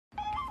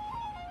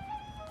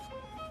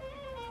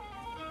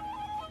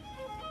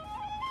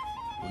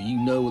Well, you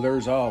know,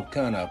 there's all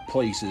kind of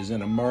places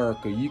in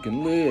America you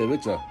can live.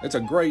 It's a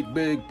great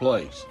big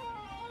place.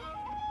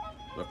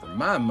 But for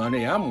my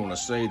money, I'm going to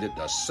say that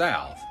the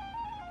South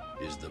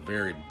is the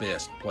very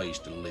best place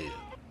to live.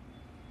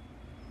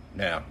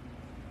 Now,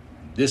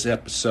 this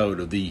episode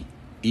of the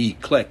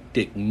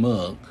Eclectic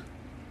Monk,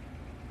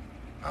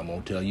 I'm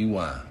going to tell you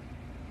why.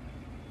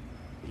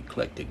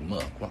 Eclectic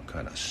Monk, what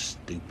kind of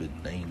stupid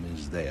name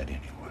is that anyway?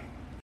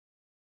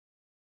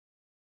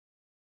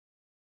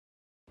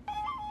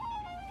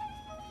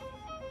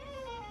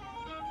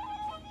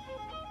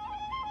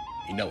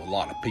 You know, a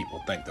lot of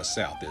people think the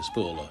South is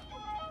full of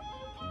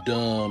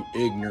dumb,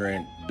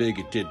 ignorant,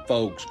 bigoted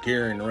folks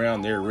carrying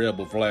around their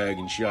rebel flag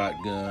and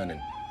shotgun,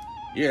 and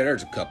yeah,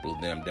 there's a couple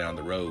of them down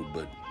the road,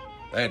 but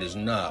that is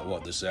not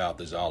what the South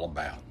is all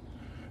about.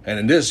 And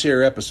in this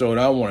here episode,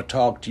 I want to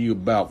talk to you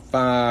about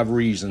 5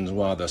 reasons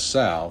why the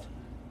South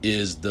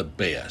is the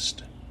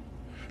best.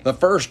 The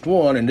first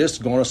one, and this is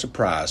going to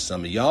surprise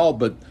some of y'all,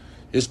 but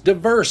it's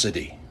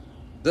diversity.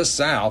 The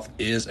South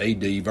is a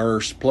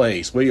diverse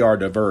place. We are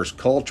diverse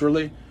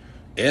culturally,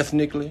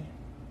 ethnically,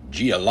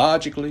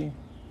 geologically,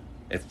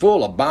 and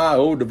full of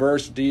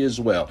biodiversity as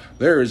well.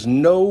 There is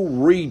no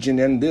region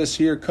in this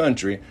here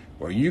country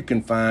where you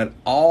can find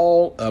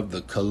all of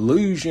the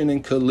collusion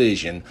and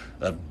collision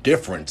of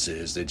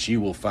differences that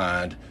you will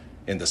find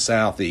in the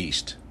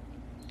Southeast.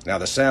 Now,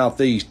 the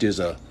Southeast is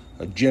a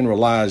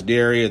generalized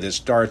area that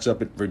starts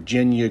up at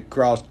Virginia,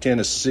 across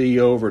Tennessee,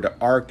 over to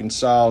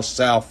Arkansas,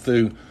 south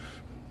through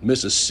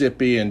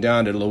Mississippi, and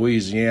down to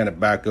Louisiana,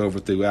 back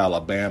over through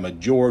Alabama,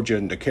 Georgia,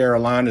 and the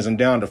Carolinas, and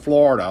down to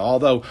Florida.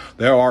 Although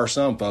there are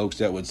some folks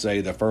that would say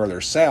the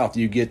further south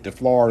you get to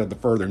Florida, the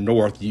further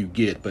north you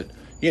get. But,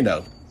 you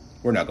know,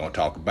 we're not going to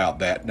talk about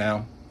that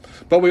now.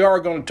 But we are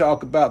going to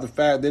talk about the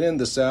fact that in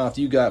the South,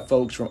 you got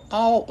folks from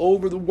all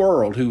over the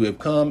world who have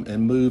come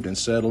and moved and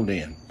settled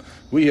in.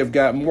 We have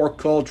got more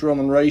cultural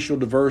and racial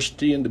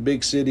diversity in the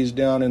big cities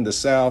down in the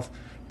South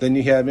than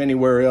you have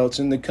anywhere else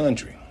in the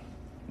country.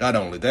 Not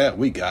only that,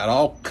 we got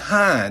all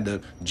kind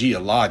of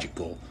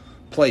geological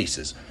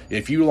places.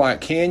 If you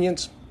like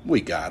canyons,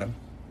 we got them.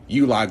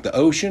 You like the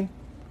ocean,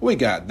 we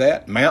got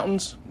that.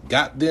 Mountains,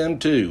 got them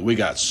too. We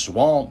got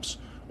swamps,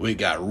 we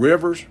got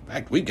rivers. In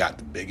fact, we got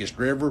the biggest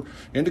river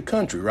in the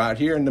country right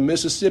here in the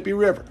Mississippi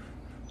River.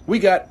 We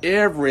got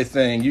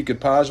everything you could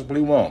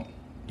possibly want.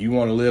 You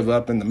want to live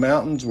up in the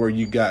mountains where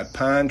you got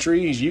pine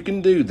trees, you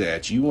can do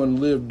that. You want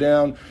to live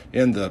down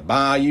in the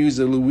bayous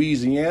of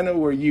Louisiana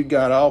where you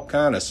got all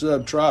kind of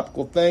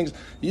subtropical things,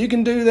 you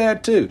can do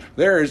that too.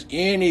 There is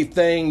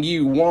anything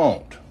you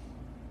want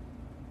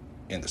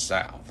in the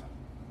South.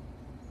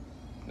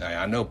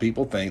 Now, I know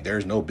people think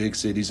there's no big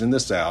cities in the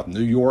South. New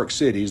York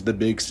City is the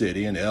big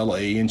city, and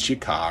L.A. and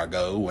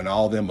Chicago and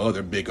all them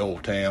other big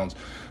old towns.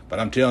 But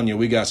I'm telling you,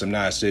 we got some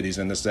nice cities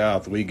in the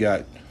South. We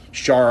got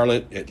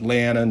Charlotte,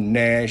 Atlanta,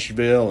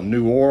 Nashville, and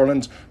New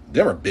Orleans.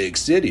 Them are big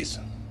cities,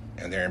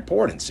 and they're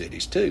important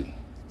cities too,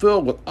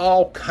 filled with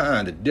all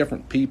kind of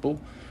different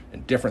people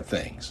and different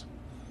things.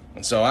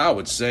 And so I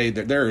would say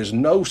that there is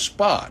no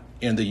spot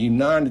in the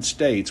United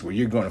States where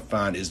you're going to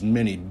find as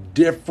many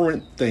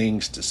different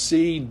things to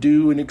see,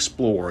 do, and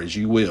explore as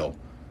you will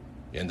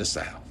in the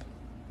South.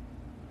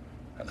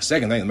 Now, the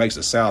second thing that makes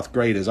the South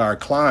great is our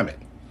climate.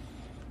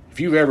 If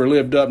you've ever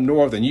lived up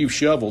north and you've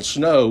shoveled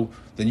snow,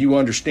 then you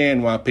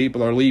understand why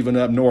people are leaving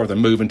up north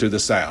and moving to the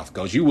South,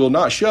 because you will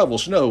not shovel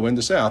snow in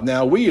the South.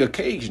 Now, we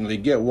occasionally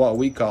get what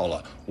we call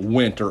a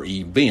winter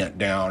event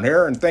down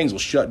here, and things will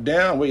shut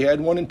down. We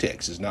had one in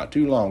Texas not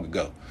too long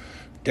ago.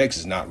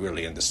 Texas is not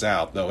really in the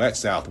South, though. That's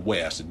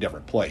Southwest, a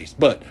different place.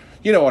 But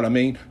you know what I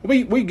mean.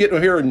 We get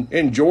here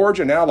in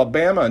Georgia and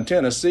Alabama and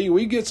Tennessee,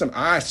 we get some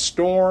ice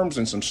storms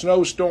and some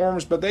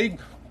snowstorms, but they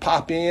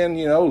pop in,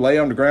 lay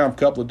on the ground for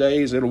a couple of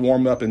days. It'll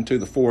warm up into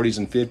the 40s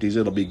and 50s.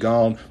 It'll be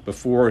gone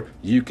before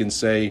you can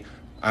say,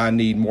 I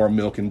need more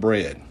milk and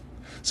bread.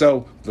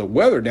 So the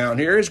weather down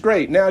here is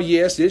great. Now,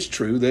 yes, it's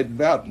true that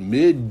about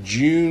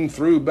mid-June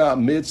through about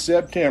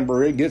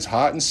mid-September, it gets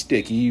hot and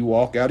sticky. You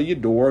walk out of your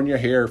door and your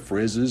hair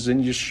frizzes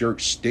and your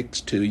shirt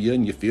sticks to you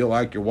and you feel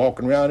like you're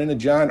walking around in a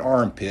giant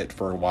armpit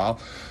for a while.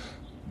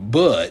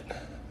 But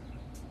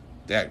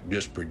that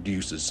just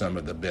produces some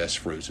of the best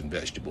fruits and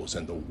vegetables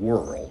in the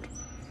world.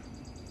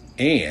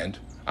 And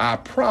I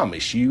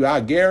promise you, I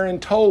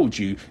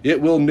guarantee you,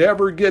 it will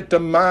never get to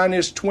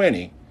minus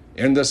 20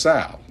 in the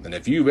South. And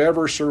if you've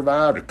ever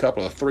survived a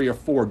couple of 3 or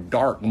 4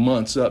 dark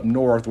months up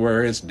north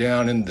where it's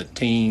down in the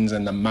teens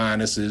and the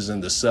minuses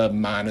and the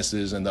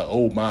sub-minuses and the,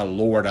 oh my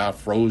Lord, I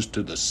froze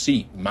to the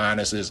seat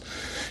minuses,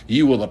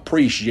 you will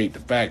appreciate the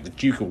fact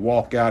that you can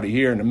walk out of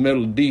here in the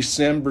middle of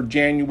December,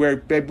 January,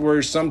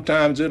 February.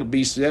 Sometimes it'll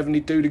be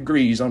 72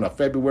 degrees on a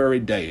February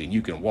day, and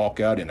you can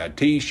walk out in a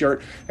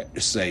T-shirt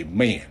and say,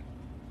 man,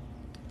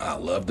 I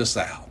love the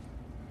South.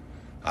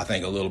 I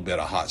think a little bit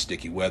of hot,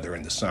 sticky weather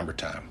in the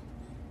summertime.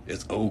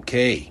 It's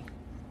okay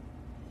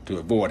to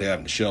avoid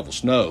having to shovel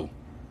snow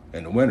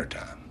in the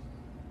wintertime.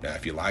 Now,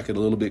 if you like it a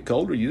little bit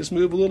colder, you just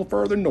move a little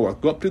further north.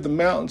 Go up to the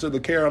mountains of the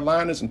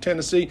Carolinas and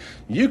Tennessee.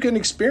 You can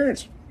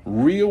experience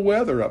real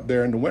weather up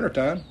there in the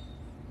wintertime,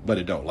 but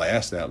it don't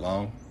last that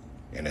long,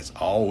 and it's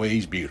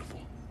always beautiful.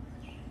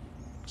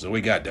 So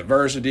we got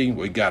diversity,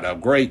 we got a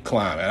great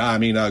climate. I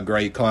mean, a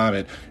great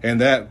climate. And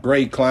that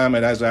great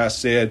climate, as I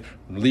said,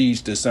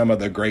 leads to some of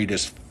the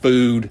greatest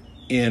food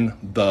in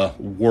the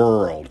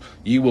world.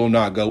 You will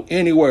not go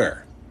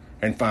anywhere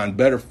and find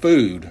better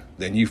food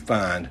than you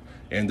find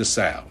in the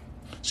South.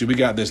 See, we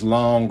got this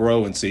long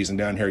growing season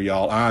down here,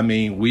 y'all. I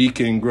mean, we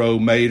can grow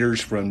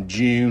maters from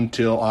June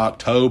till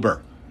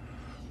October.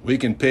 We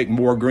can pick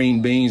more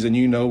green beans than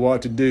you know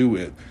what to do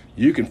with.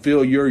 You can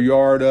fill your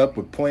yard up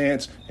with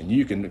plants, and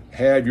you can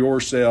have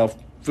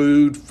yourself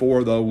food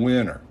for the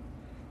winter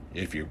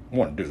if you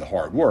want to do the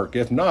hard work.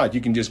 If not, you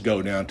can just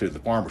go down to the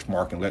farmer's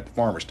market and let the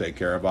farmers take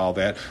care of all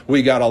that.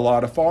 We got a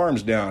lot of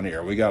farms down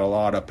here. We got a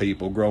lot of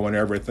people growing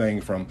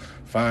everything from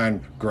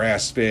fine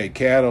grass-fed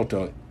cattle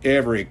to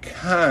every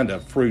kind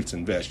of fruits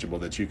and vegetable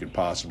that you could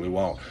possibly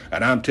want.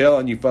 And I'm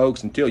telling you,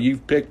 folks, until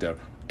you've picked a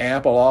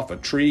apple off a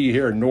tree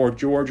here in North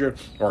Georgia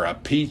or a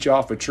peach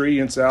off a tree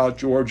in South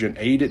Georgia and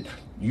ate it,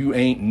 you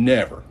ain't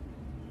never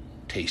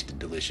tasted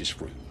delicious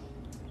fruit.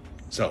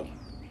 So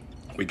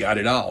we got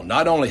it all.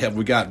 Not only have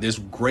we got this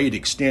great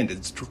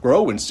extended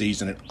growing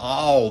season and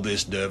all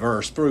this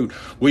diverse fruit,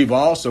 we've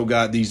also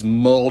got these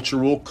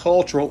multiple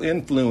cultural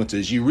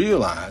influences. You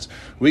realize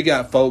we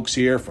got folks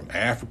here from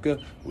Africa,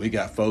 we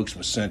got folks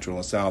from Central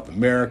and South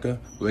America,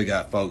 we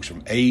got folks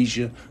from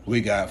Asia, we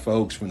got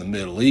folks from the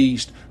Middle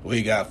East,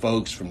 we got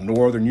folks from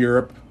Northern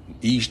Europe,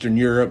 Eastern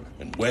Europe,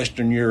 and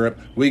Western Europe.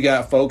 We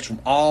got folks from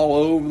all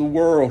over the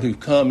world who've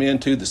come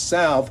into the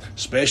South,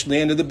 especially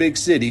into the big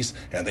cities,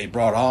 and they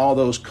brought all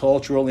those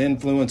cultural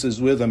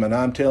influences with them. And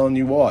I'm telling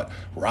you what,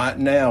 right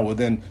now,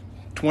 within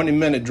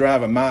 20-minute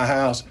drive of my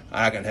house,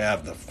 I can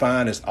have the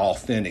finest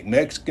authentic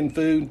Mexican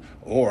food,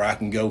 or I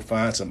can go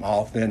find some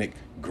authentic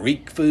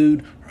Greek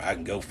food, or I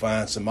can go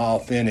find some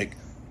authentic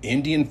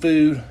Indian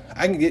food.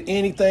 I can get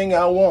anything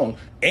I want,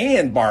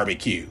 and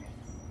barbecue.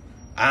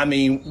 I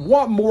mean,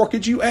 what more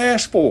could you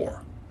ask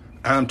for?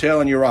 I'm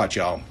telling you right,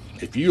 y'all,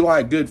 if you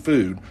like good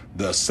food,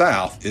 the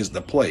South is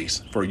the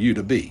place for you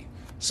to be.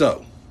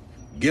 So,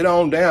 get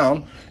on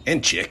down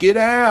and check it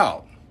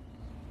out.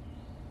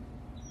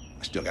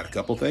 I still got a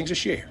couple things to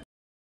share.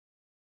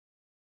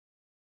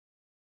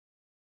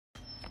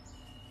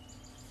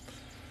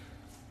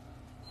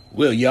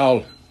 Well,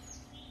 y'all,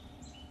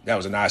 that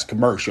was a nice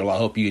commercial. I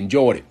hope you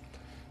enjoyed it.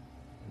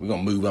 We're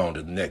going to move on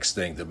to the next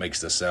thing that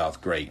makes the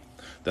South great.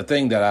 The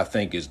thing that I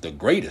think is the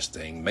greatest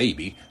thing,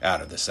 maybe,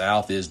 out of the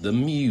South is the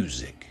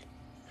music.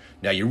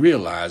 Now, you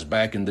realize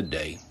back in the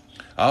day,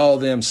 all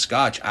them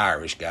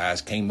Scotch-Irish guys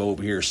came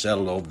over here,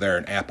 settled over there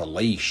in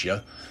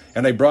Appalachia,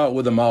 and they brought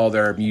with them all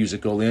their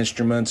musical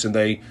instruments, and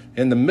they,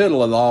 in the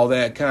middle of all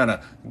that, kind of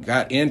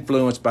got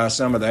influenced by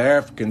some of the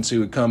Africans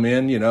who had come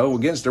in,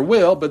 against their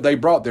will, but they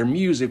brought their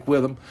music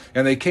with them,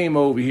 and they came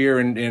over here,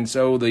 and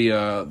so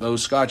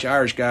those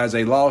Scotch-Irish guys,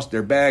 they lost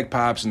their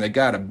bagpipes, and they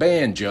got a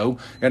banjo,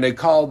 and they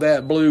called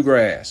that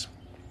bluegrass.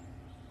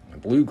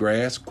 And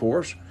bluegrass, of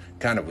course,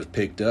 kind of was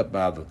picked up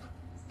by the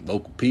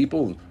local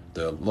people.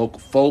 The local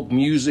folk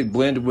music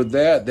blended with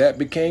that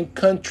became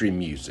country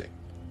music.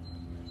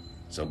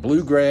 So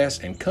bluegrass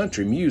and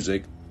country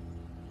music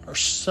are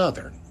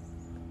Southern.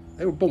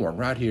 They were born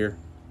right here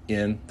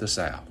in the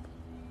South.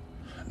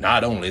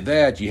 Not only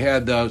that, you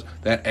had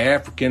that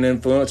African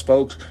influence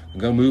folks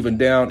go moving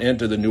down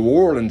into the New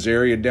Orleans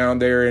area down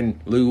there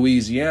in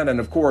Louisiana, and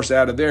of course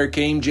out of there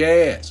came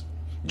jazz.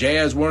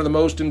 Jazz, one of the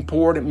most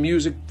important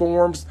music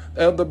forms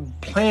of the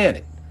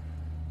planet,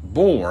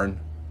 born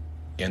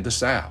in the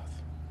South.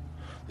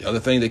 The other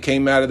thing that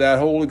came out of that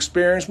whole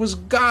experience was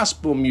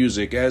gospel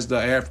music as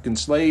the African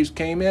slaves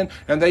came in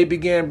and they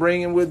began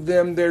bringing with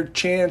them their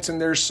chants and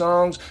their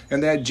songs,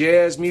 and that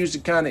jazz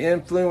music kind of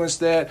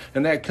influenced that,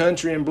 and that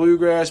country and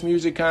bluegrass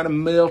music kind of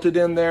melted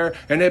in there,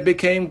 and it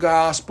became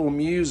gospel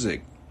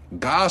music.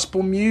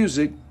 Gospel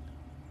music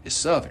is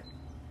Southern.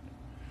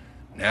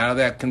 Now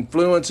that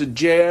confluence of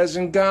jazz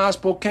and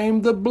gospel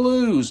came the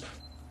blues,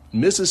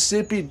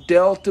 Mississippi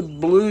Delta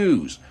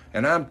blues,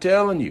 and I'm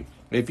telling you,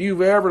 if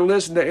you've ever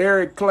listened to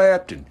Eric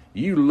Clapton,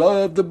 you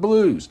love the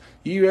blues.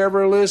 You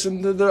ever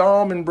listen to the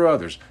Allman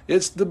Brothers,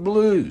 it's the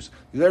blues.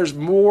 There's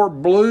more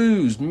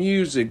blues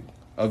music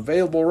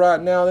available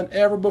right now than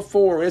ever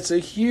before. It's a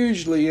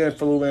hugely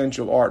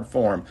influential art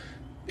form.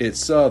 It's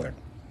Southern.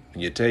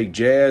 You take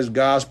jazz,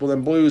 gospel,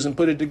 and blues and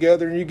put it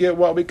together and you get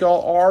what we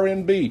call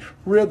R&B,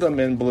 rhythm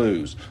and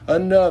blues.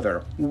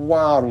 Another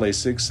wildly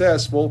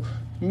successful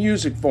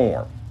music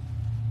form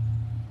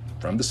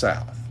from the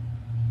South.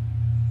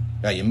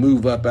 Now you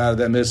move up out of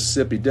that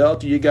Mississippi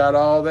Delta, you got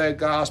all that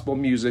gospel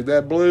music,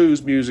 that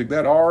blues music,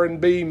 that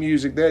R&B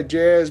music, that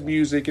jazz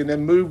music, and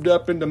then moved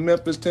up into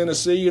Memphis,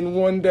 Tennessee, and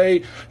one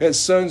day at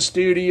Sun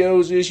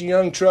Studios, this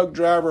young truck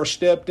driver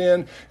stepped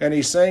in and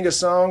he sang a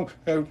song,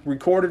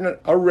 recorded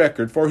a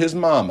record for his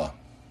mama.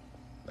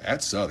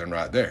 That's Southern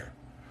right there.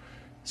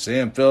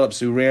 Sam Phillips,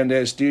 who ran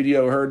that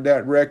studio, heard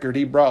that record.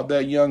 He brought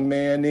that young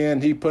man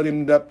in. He put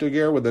him up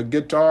together with a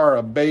guitar,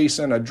 a bass,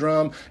 and a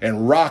drum,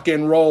 and rock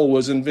and roll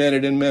was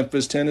invented in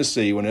Memphis,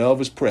 Tennessee when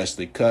Elvis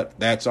Presley cut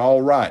That's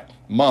All Right,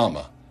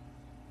 Mama.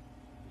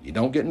 You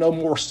don't get no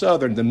more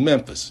Southern than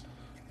Memphis.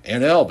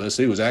 And Elvis,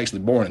 who was actually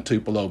born in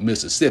Tupelo,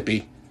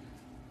 Mississippi,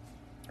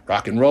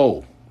 rock and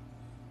roll.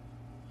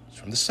 It's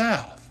from the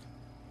South.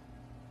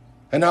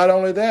 And not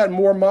only that,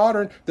 more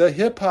modern, the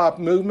hip-hop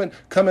movement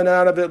coming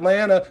out of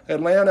Atlanta.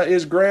 Atlanta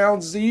is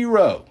ground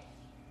zero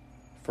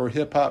for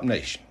hip-hop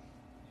nation.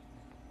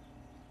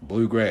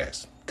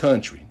 Bluegrass,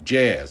 country,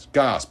 jazz,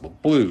 gospel,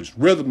 blues,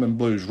 rhythm and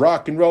blues,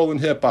 rock and roll and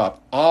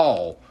hip-hop,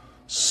 all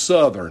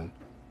Southern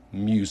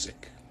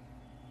music.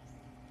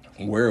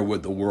 Where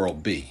would the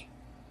world be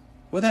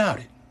without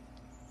it?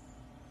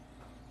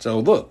 So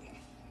look,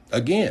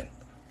 again,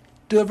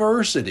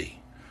 diversity.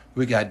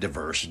 We got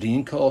diversity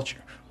in culture.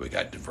 We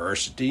got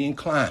diversity in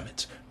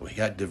climates. We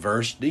got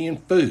diversity in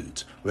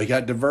foods. We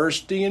got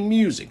diversity in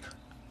music.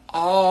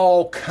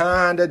 All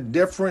kind of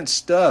different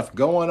stuff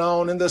going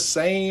on in the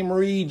same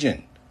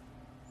region.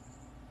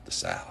 The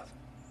South.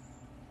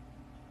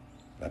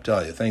 I'm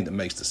telling you, the thing that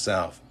makes the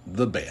South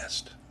the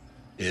best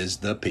is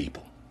the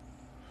people.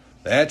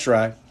 That's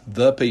right,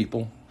 the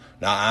people.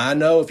 Now, I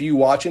know if you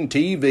watching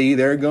TV,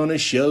 they're going to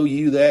show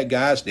you that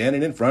guy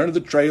standing in front of the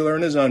trailer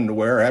in his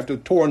underwear after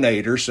the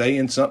tornado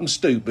saying something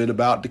stupid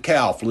about the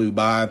cow flew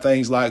by and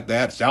things like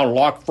that. Sounded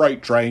like a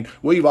freight train.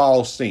 We've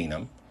all seen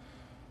them.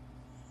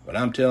 But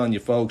I'm telling you,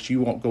 folks,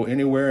 you won't go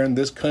anywhere in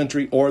this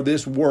country or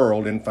this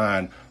world and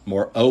find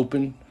more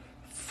open,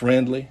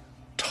 friendly,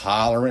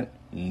 tolerant,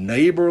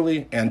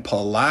 neighborly, and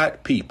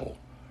polite people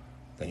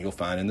than you'll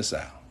find in the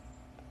South.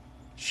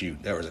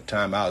 Shoot, there was a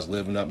time I was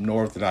living up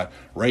north and I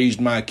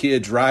raised my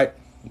kids right.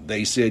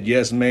 They said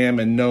yes, ma'am,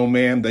 and no,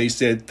 ma'am. They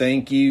said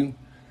thank you.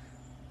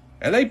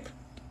 And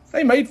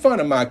they made fun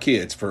of my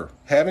kids for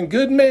having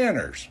good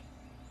manners.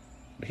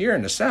 But here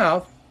in the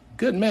South,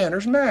 good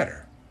manners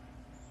matter.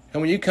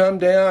 And when you come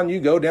down, you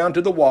go down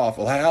to the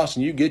Waffle House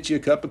and you get you a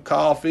cup of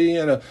coffee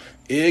and an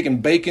egg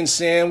and bacon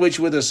sandwich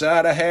with a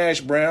side of hash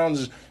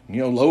browns,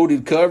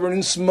 loaded, covered,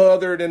 and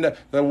smothered, and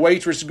the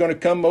waitress is going to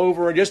come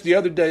over. And just the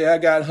other day, I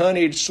got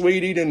honeyed,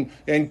 sweeted,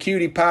 and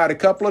cutie pied a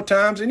couple of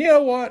times, and you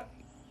know what?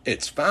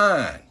 It's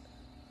fine.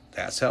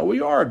 That's how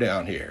we are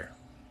down here.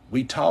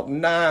 We talk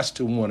nice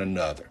to one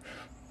another.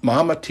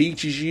 Mama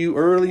teaches you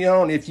early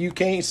on, if you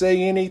can't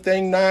say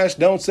anything nice,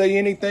 don't say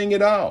anything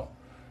at all.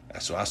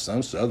 That's why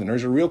some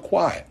Southerners are real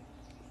quiet.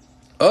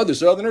 Other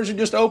Southerners are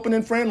just open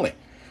and friendly.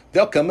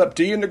 They'll come up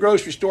to you in the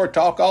grocery store,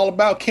 talk all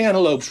about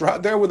cantaloupes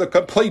right there with a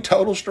complete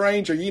total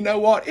stranger. You know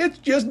what? It's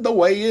just the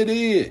way it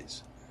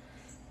is.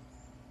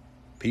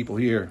 People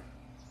here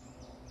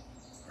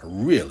are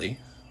really,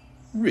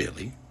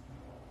 really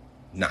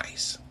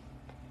nice.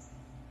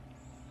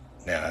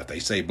 Now, if they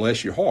say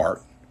bless your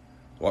heart,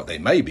 what they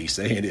may be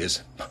saying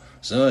is,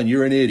 son,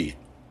 you're an idiot.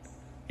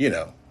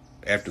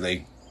 After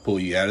they pull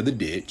you out of the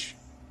ditch,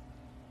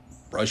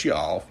 brush you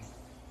off,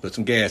 put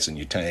some gas in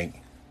your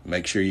tank,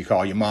 make sure you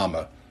call your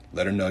mama,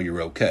 let her know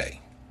you're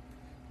okay.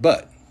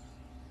 But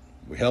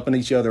we're helping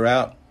each other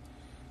out.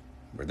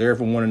 We're there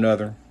for one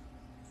another.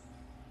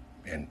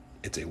 And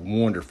it's a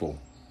wonderful,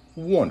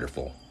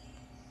 wonderful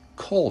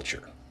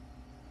culture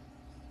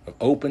of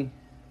open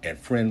and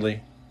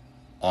friendly,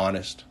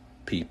 honest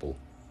people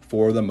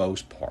for the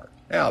most part.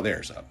 Now,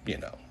 there's a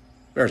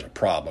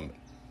problem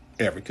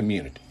in every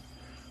community.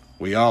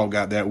 We all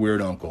got that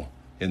weird uncle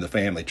in the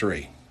family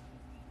tree.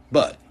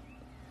 But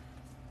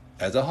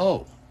as a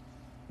whole,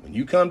 when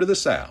you come to the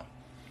South,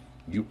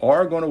 you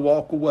are going to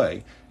walk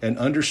away and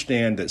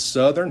understand that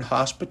Southern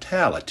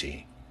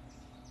hospitality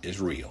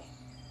is real.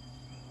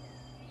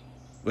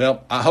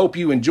 Well, I hope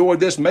you enjoyed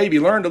this, maybe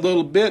learned a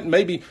little bit,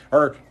 maybe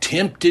are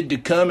tempted to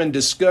come and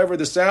discover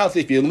the South.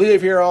 If you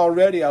live here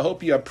already, I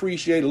hope you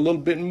appreciate a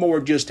little bit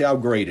more just how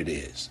great it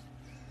is.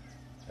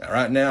 Now,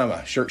 right now,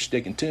 my shirt's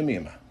sticking to me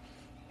and my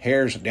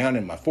hair's down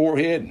in my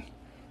forehead. And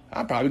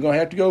I'm probably going to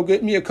have to go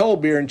get me a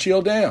cold beer and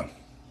chill down.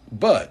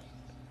 But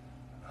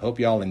hope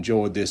y'all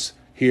enjoyed this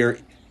here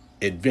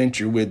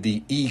adventure with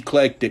the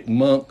eclectic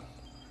monk.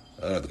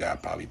 The guy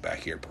probably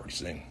back here pretty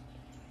soon.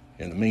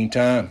 In the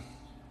meantime,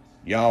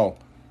 y'all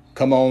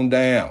come on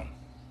down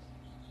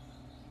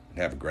and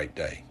have a great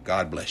day.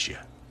 God bless you.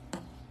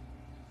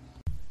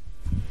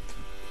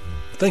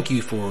 Thank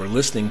you for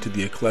listening to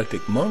the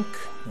Eclectic Monk.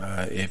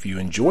 If you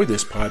enjoy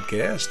this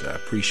podcast, I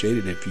appreciate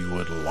it if you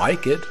would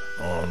like it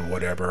on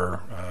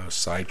whatever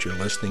site you're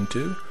listening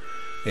to.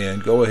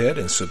 And go ahead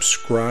and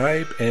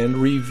subscribe and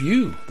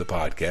review the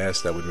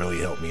podcast. That would really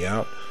help me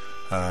out.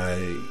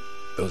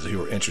 Those of you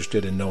who are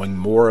interested in knowing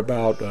more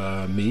about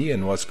me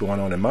and what's going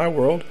on in my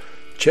world,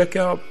 check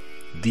out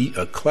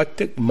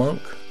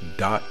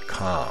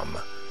theeclecticmonk.com.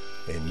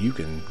 And you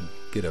can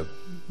get a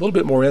little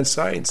bit more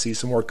insight and see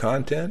some more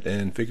content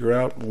and figure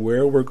out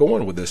where we're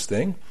going with this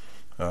thing.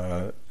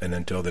 And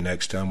until the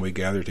next time we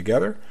gather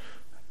together,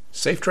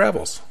 safe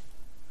travels.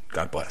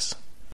 God bless.